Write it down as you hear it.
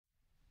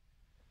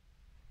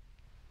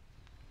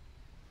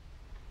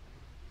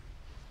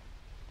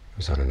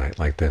was on a night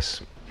like this,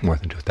 more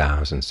than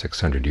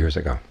 2,600 years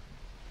ago,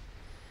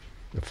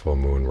 the full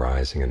moon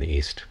rising in the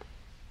east,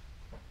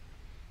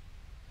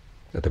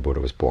 that the Buddha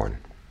was born.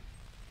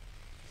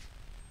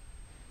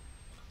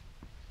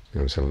 It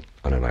was on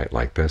a night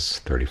like this,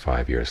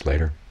 35 years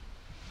later,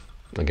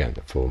 again,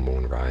 the full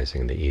moon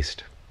rising in the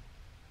east,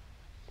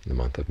 in the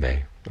month of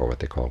May, or what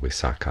they call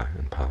Visakha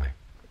in Pali,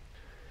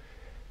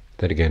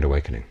 that he gained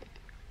awakening.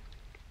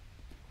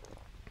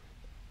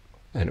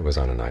 And it was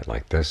on a night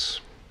like this,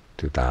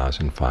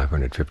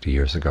 2,550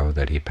 years ago,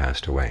 that he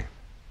passed away.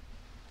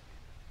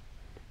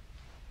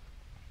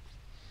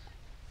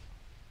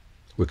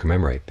 We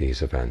commemorate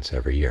these events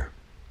every year.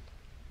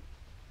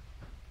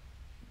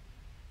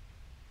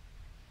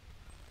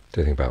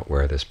 To think about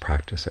where this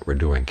practice that we're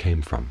doing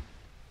came from,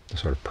 the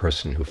sort of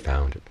person who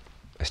found it,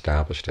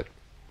 established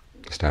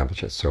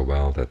it so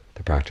well that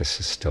the practice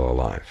is still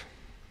alive,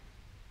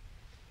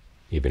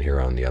 even here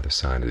on the other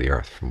side of the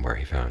earth from where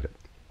he found it.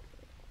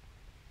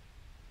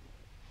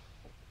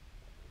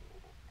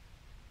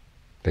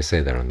 They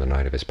say that on the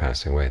night of his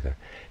passing away, the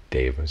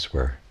devas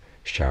were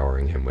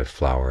showering him with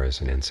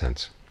flowers and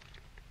incense,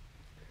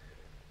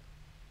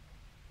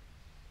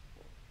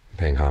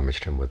 paying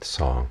homage to him with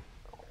song.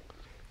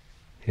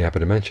 He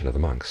happened to mention to the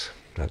monks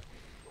that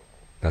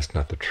that's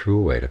not the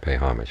true way to pay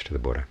homage to the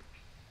Buddha.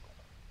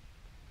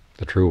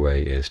 The true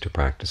way is to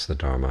practice the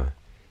Dharma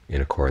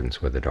in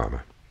accordance with the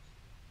Dharma.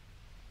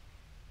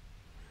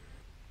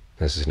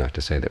 This is not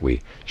to say that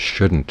we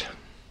shouldn't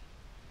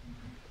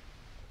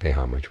pay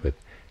homage with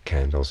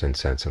candles,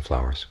 incense, and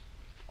flowers.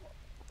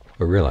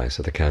 We realize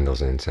that the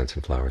candles and incense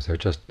and flowers are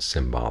just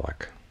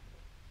symbolic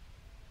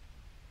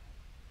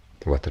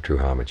of what the true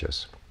homage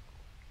is.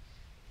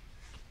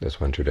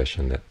 There's one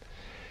tradition that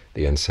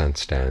the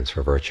incense stands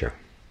for virtue,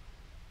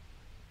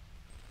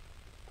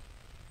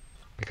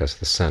 because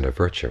the scent of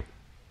virtue,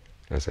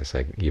 as I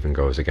say, even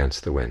goes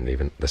against the wind.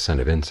 Even the scent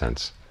of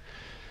incense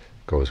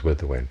goes with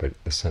the wind, but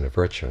the scent of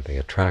virtue, the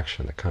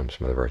attraction that comes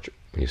from the virtue,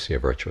 when you see a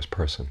virtuous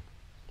person,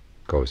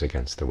 goes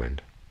against the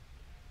wind.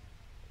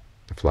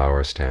 The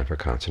flowers stand for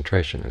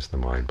concentration as the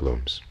mind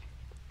blooms.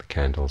 The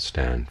candles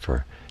stand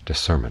for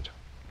discernment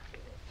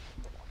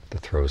that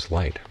throws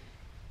light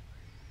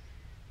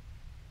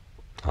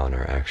on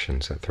our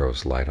actions, that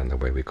throws light on the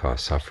way we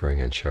cause suffering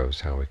and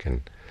shows how we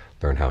can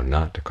learn how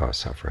not to cause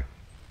suffering.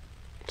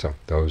 So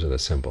those are the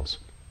symbols.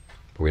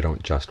 But we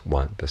don't just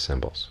want the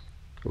symbols.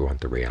 We want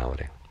the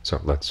reality.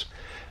 So let's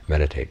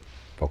meditate.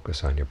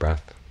 Focus on your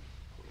breath.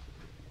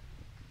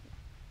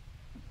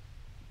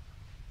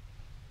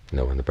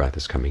 Know when the breath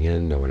is coming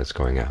in, know when it's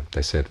going out.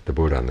 They said the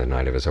Buddha on the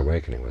night of his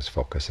awakening was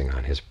focusing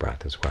on his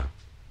breath as well.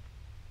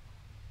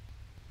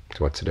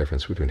 So what's the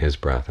difference between his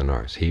breath and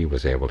ours? He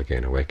was able to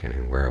gain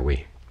awakening. Where are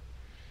we?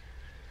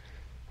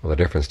 Well, the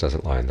difference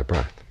doesn't lie in the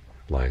breath.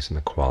 It lies in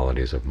the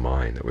qualities of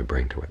mind that we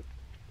bring to it.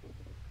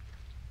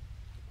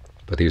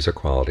 But these are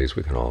qualities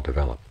we can all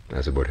develop.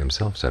 As the Buddha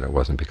himself said, it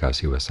wasn't because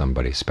he was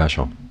somebody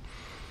special,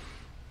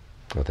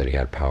 or that he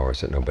had powers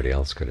that nobody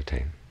else could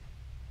attain.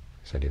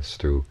 He said it's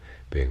through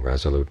being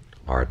resolute,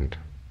 ardent,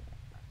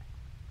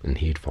 and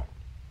heedful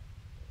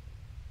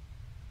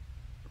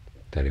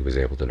that he was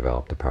able to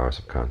develop the powers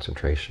of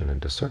concentration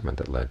and discernment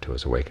that led to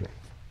his awakening.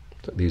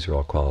 So these are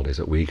all qualities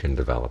that we can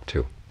develop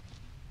too.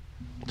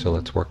 So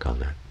let's work on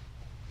that.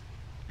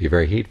 Be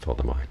very heedful,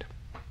 the mind,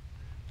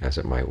 as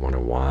it might want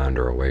to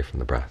wander away from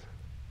the breath.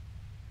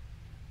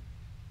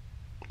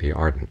 Be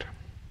ardent,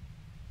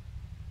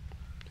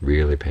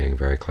 really paying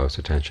very close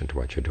attention to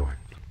what you're doing.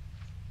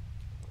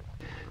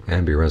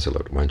 And be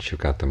resolute. Once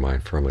you've got the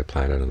mind firmly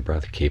planted on the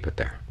breath, keep it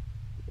there.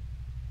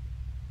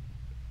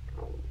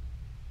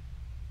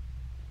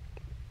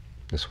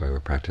 This way we're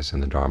practicing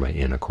the Dharma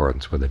in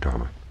accordance with the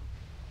Dharma.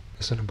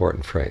 This is an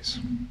important phrase.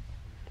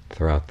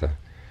 Throughout the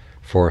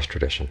forest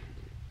tradition,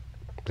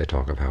 they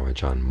talk of how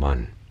Ajahn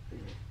Mun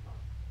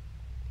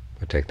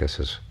would take this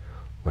as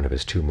one of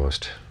his two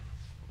most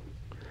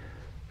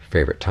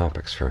favorite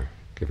topics for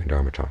giving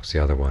Dharma talks. The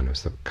other one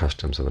was the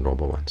customs of the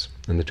noble ones.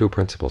 And the two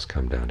principles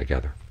come down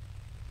together.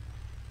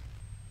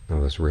 In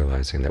other words,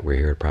 realizing that we're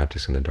here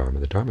practicing the Dharma.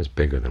 The Dharma is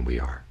bigger than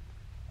we are.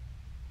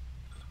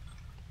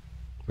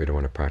 We don't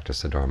want to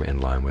practice the Dharma in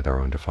line with our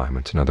own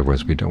defilements. In other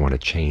words, we don't want to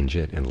change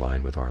it in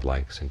line with our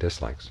likes and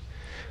dislikes.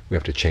 We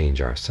have to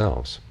change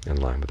ourselves in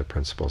line with the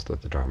principles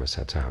that the Dharma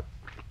sets out.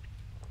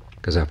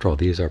 Because after all,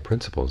 these are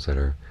principles that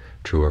are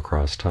true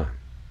across time.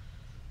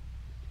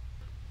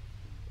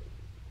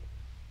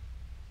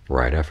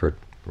 Right effort,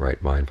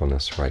 right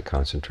mindfulness, right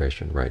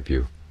concentration, right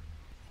view.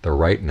 The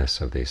rightness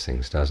of these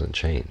things doesn't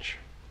change.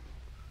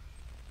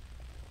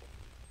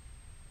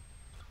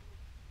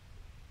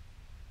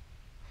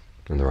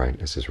 And the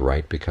rightness is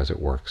right because it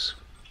works.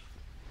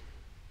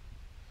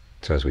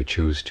 So as we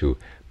choose to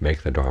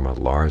make the Dharma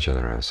larger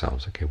than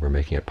ourselves, okay, we're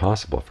making it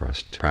possible for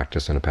us to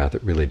practice on a path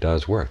that really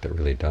does work, that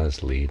really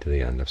does lead to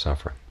the end of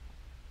suffering.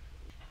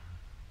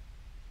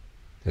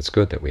 It's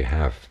good that we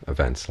have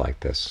events like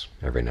this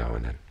every now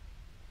and then,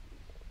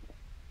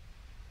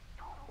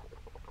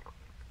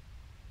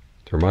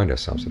 to remind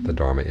ourselves that the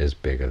Dharma is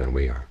bigger than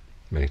we are.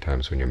 Many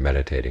times when you're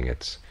meditating,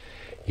 it's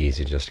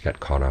easy just to get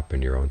caught up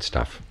in your own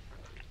stuff,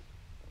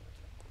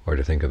 or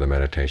to think of the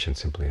meditation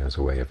simply as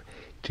a way of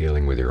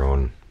dealing with your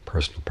own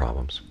personal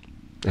problems.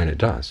 And it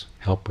does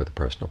help with the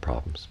personal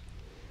problems.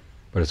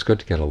 But it's good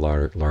to get a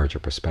larger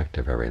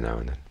perspective every now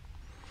and then.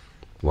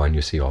 When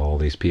you see all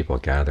these people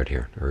gathered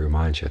here, it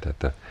reminds you that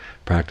the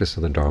practice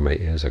of the Dharma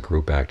is a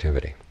group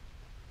activity.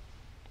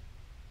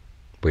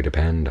 We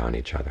depend on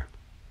each other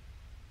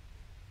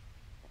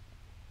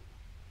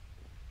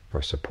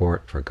for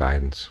support, for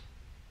guidance.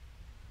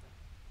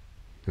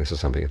 This is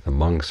something that the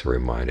monks are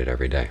reminded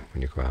every day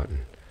when you go out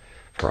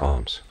for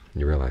alms.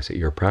 You realize that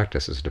your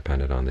practice is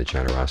dependent on the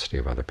generosity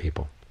of other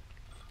people.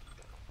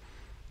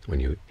 When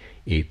you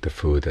eat the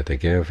food that they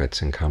give,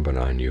 it's incumbent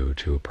on you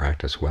to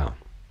practice well.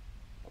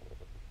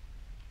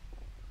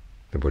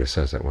 The Buddha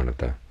says that one of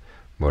the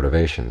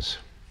motivations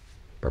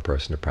for a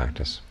person to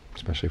practice,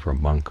 especially for a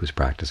monk who's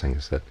practicing,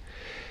 is that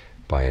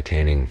by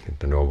attaining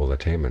the noble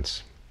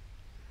attainments,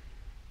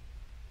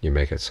 you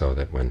make it so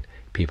that when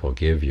people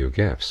give you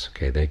gifts,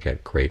 they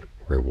get great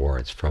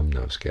rewards from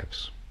those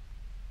gifts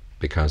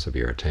because of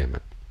your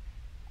attainment.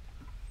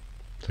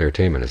 So your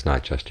attainment is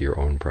not just your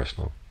own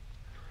personal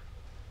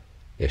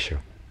issue.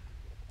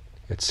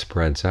 It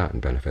spreads out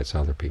and benefits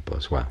other people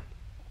as well.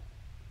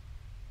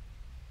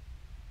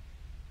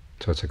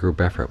 So it's a group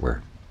effort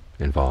we're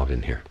involved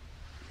in here.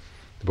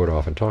 The Buddha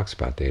often talks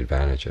about the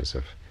advantages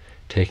of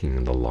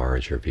taking the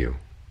larger view.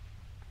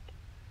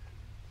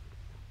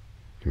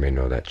 You may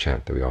know that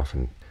chant that we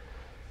often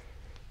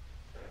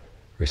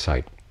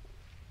recite.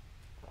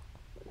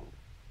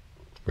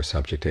 We're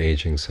subject to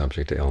aging,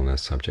 subject to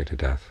illness, subject to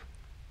death,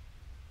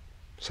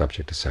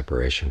 subject to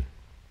separation,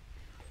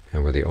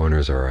 and we're the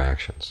owners of our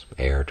actions,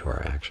 heir to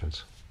our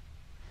actions.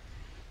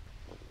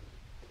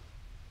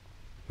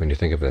 When you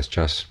think of this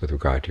just with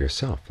regard to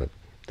yourself, that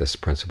this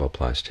principle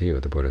applies to you,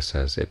 the Buddha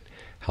says it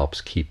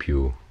helps keep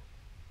you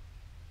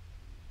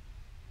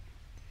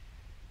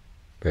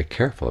very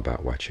careful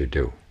about what you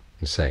do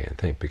and say and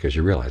think, because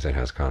you realize it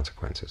has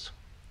consequences.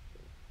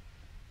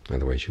 In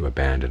other words, you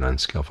abandon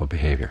unskillful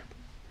behavior.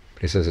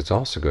 But he says it's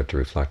also good to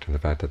reflect on the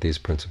fact that these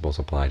principles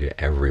apply to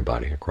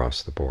everybody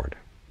across the board.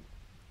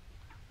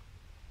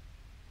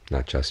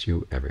 Not just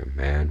you, every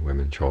man,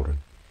 women, children,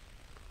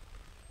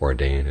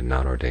 ordained and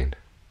not ordained,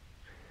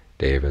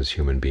 devas,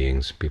 human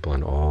beings, people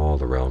in all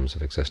the realms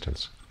of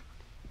existence.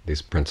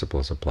 These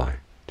principles apply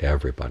to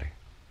everybody.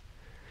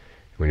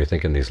 When you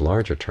think in these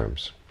larger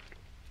terms,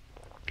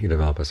 you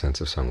develop a sense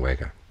of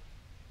samvega.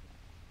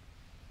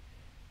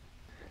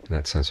 And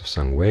that sense of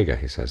samvega,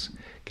 he says,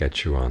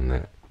 gets you on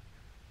the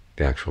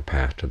actual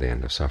path to the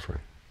end of suffering.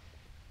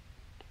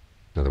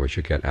 In other words,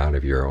 you get out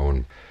of your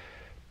own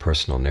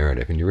personal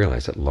narrative, and you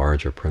realize that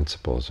larger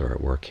principles are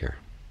at work here.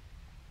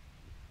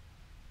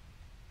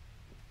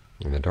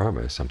 And the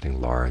Dharma is something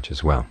large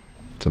as well,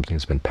 something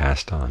that's been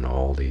passed on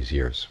all these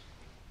years.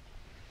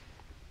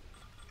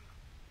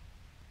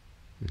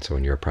 And so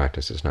in your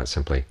practice, it's not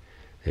simply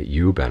that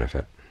you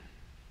benefit.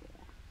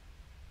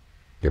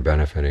 You're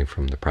benefiting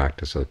from the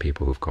practice of the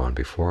people who've gone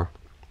before,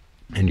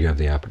 and you have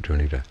the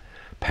opportunity to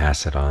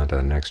pass it on to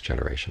the next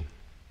generation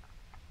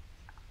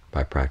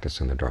by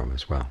practicing the Dharma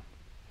as well.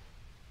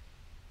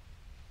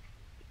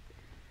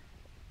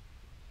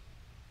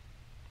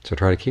 So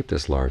try to keep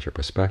this larger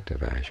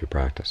perspective as you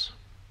practice.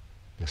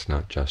 It's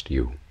not just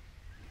you.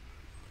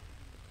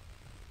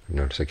 I've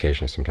noticed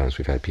occasionally sometimes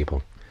we've had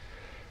people,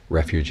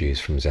 refugees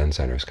from Zen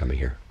centers, coming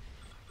here,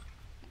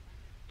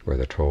 where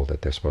they're told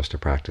that they're supposed to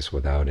practice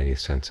without any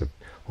sense of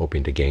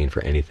hoping to gain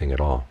for anything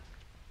at all.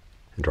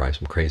 It drives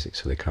them crazy.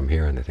 So they come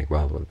here and they think,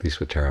 well, at least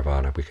with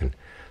Theravada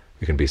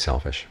we can be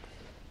selfish,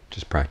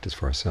 just practice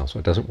for ourselves. So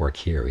it doesn't work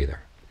here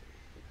either.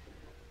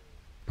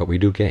 But we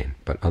do gain,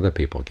 but other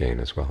people gain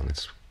as well, and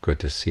it's good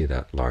to see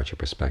that larger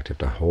perspective,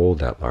 to hold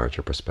that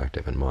larger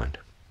perspective in mind.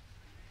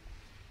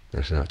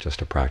 It's not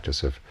just a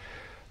practice of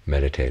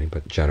meditating,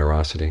 but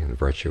generosity and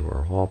virtue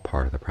are all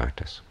part of the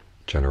practice.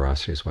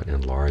 Generosity is what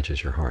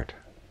enlarges your heart.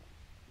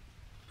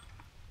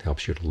 It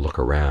helps you to look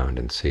around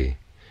and see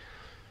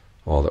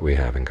all that we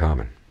have in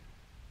common,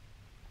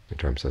 in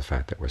terms of the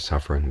fact that we're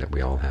suffering, that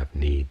we all have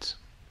needs.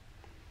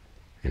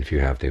 And if you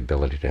have the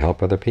ability to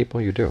help other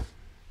people, you do.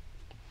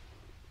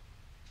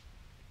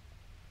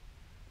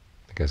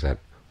 Because that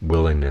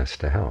willingness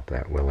to help,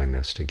 that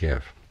willingness to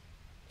give,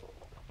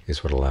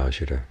 is what allows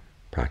you to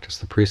practice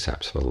the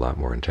precepts with a lot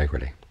more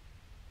integrity.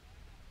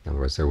 In other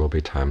words, there will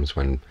be times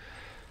when,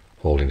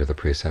 holding to the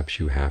precepts,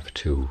 you have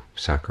to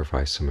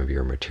sacrifice some of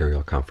your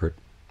material comfort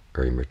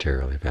or your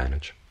material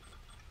advantage.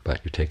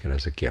 But you take it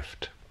as a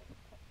gift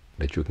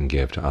that you can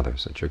give to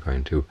others, that you're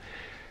going to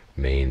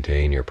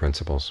maintain your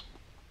principles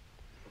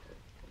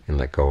and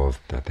let go of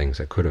the things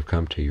that could have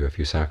come to you if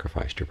you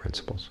sacrificed your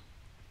principles.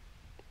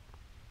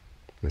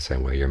 In the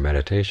same way, your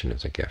meditation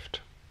is a gift.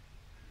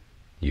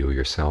 You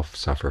yourself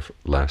suffer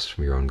less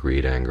from your own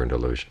greed, anger, and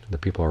delusion. The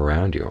people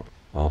around you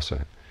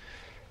also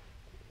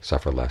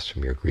suffer less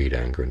from your greed,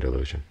 anger, and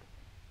delusion.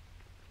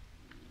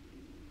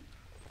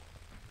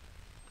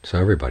 So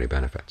everybody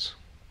benefits.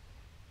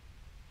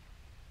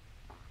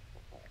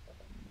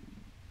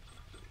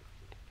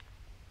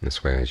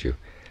 this way as you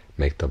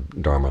make the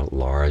Dharma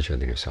larger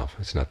than yourself.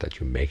 It's not that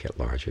you make it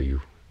larger,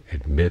 you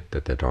admit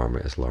that the Dharma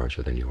is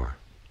larger than you are.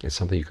 It's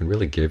something you can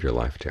really give your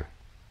life to.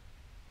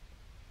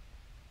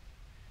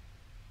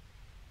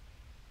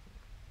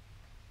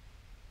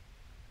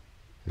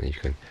 And you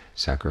can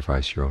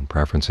sacrifice your own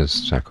preferences,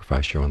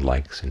 sacrifice your own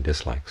likes and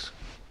dislikes.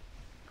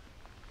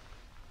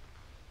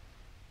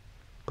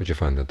 But you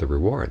find that the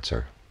rewards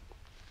are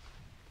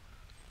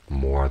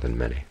more than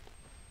many.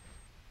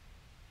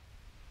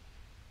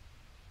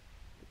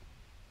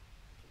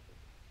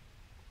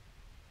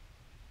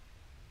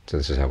 So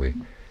this is how we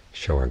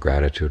show our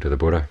gratitude to the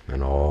Buddha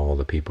and all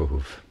the people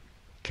who've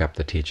kept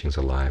the teachings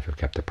alive, have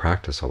kept the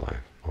practice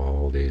alive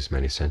all these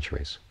many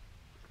centuries,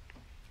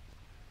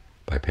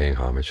 by paying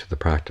homage to the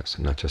practice,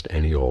 and not just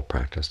any old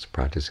practice,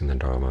 practicing the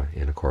Dharma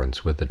in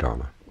accordance with the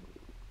Dharma.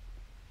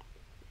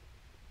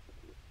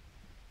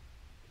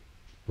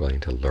 Willing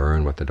to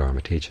learn what the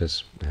Dharma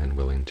teaches, and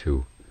willing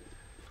to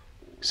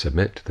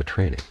submit to the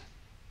training.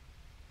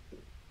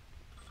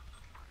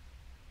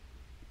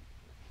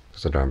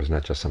 Because the Dharma is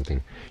not just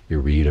something you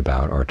read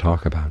about or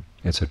talk about,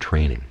 it's a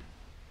training.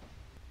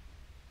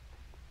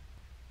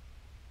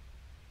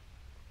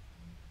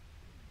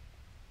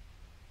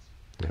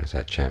 There's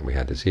that chant we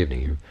had this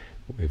evening.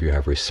 If you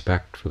have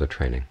respect for the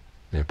training,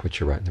 then it puts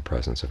you right in the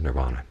presence of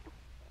nirvana.